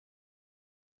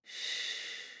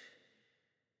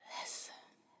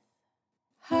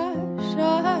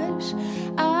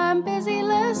I'm busy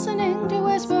listening to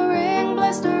whispering,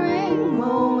 blistering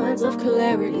moments of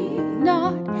clarity.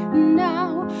 Not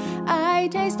now. I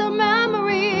taste a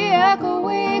memory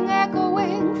echoing,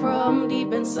 echoing from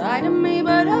deep inside of me.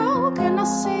 But how can I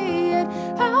see it?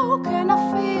 How can I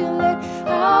feel it?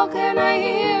 How can I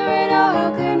hear it?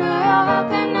 How can I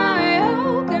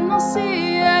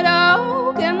see it?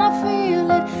 How can I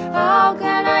feel it? How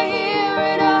can I hear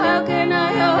it? How can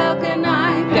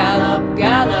I gallop,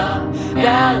 gallop,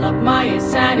 gallop my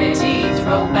insanity,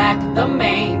 throw back the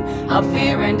mane of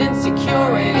fear and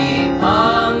insecurity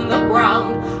on the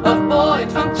ground of void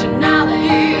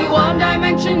functionality,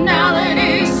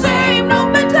 one-dimensionality, same no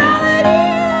mentality.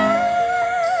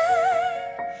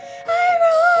 I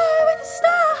roar with the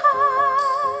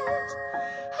stars,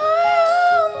 I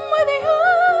am with the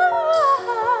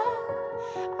earth.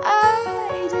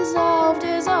 I dissolve,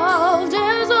 dissolve,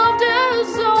 dissolve,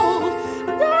 dissolve.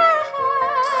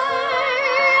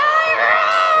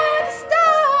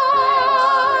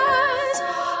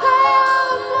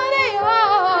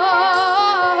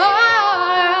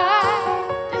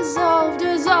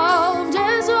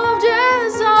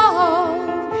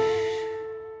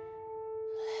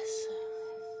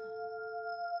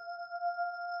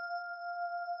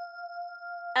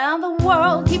 And the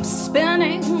world keeps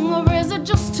spinning, or is it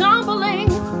just tumbling,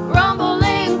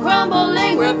 rumbling,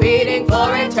 crumbling, repeating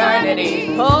for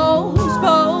eternity? Pose,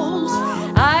 pose,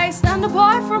 I stand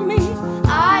apart from me,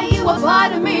 you a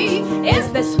part of me. Is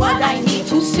this what I need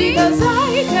to see? 'Cause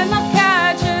I cannot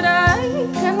catch it, I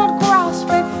cannot grasp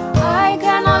it, I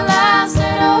cannot last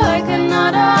it, I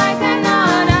cannot catch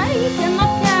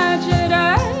it,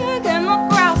 I cannot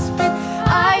grasp it,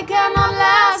 I cannot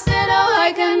last it,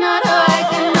 I cannot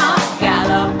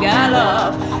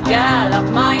gallop, gallop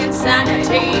my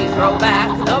insanity, throw back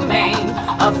the mane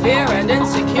of fear and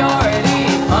insecurity.